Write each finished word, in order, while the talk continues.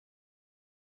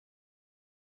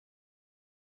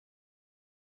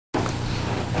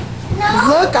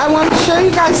look, I want to show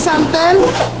you guys something.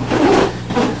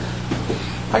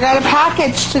 I got a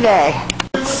package today.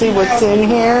 Let's see what's in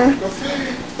here.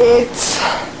 It's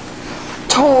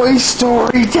Toy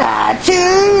Story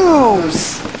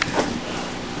tattoos.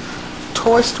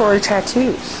 Toy Story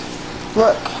tattoos.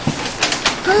 Look.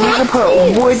 You can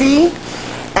put Woody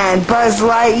and Buzz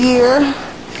Lightyear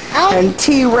and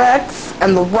T-Rex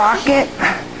and the Rocket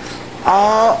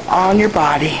all on your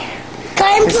body.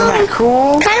 Isn't that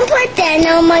cool? Can I put that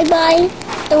on my body?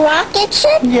 The rocket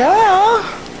ship? Yeah.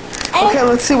 Okay,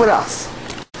 let's see what else.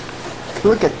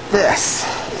 Look at this.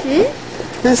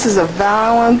 This is a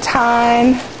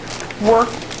Valentine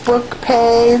workbook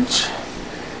page.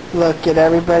 Look at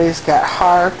everybody's got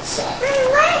hearts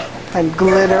and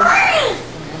glitter.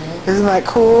 Isn't that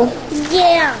cool?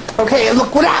 Yeah. Okay, and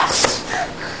look what else.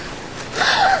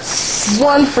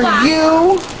 One for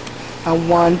you and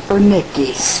one for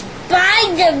Nikki.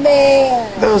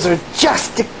 Spider-Man. Those are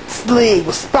Justice League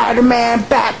with Spider-Man,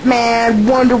 Batman,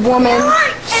 Wonder Woman,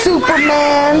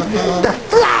 Superman, The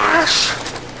Flash.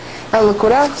 And look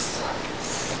what else.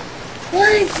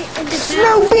 What is it?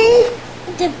 Snoopy.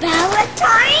 The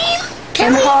Valentine?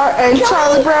 And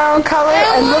Charlie Brown color.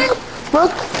 And look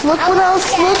what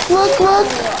else. Look.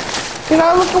 You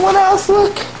know, look at what else.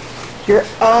 Look. Your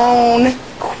own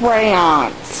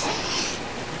crayons.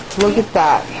 Look at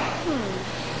that.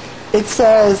 It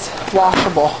says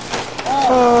washable.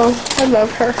 Oh, I love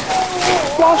her.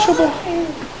 Washable.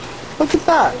 Look at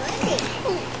that.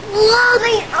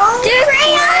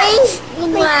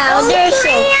 Wow, they're so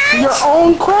Your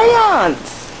own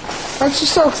crayons. Aren't you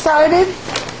so excited?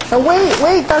 And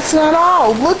wait, that's not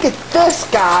all. Look at this,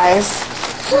 guys.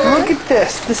 Look at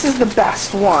this. This is the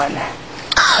best one.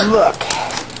 Look.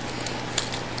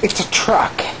 It's a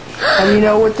truck. And you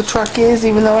know what the truck is,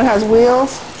 even though it has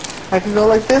wheels? I can go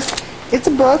like this. It's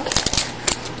a book.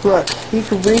 Look, you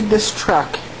can read this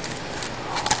truck.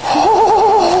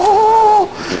 Oh,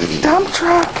 dump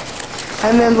truck.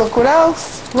 And then look what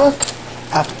else. Look,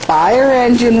 a fire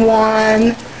engine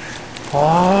one.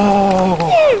 Oh.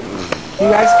 You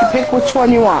guys can pick which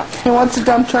one you want. Who wants a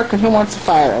dump truck and who wants a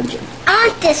fire engine? I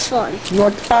want this one. You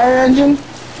want the fire engine?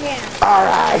 Yeah.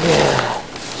 Alright.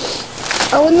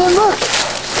 Oh, and then look.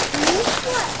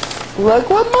 Look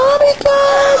what Mommy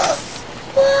got.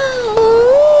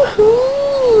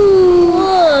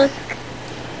 Look.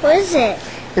 What is it?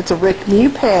 It's a Rick Mew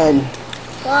pen.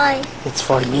 Why? It's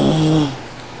for me.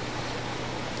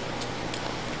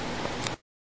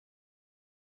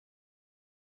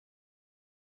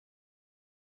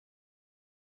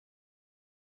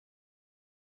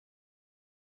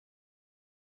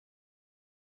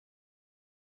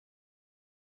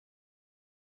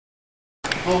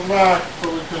 Hold back so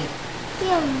we can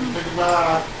take a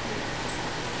bath.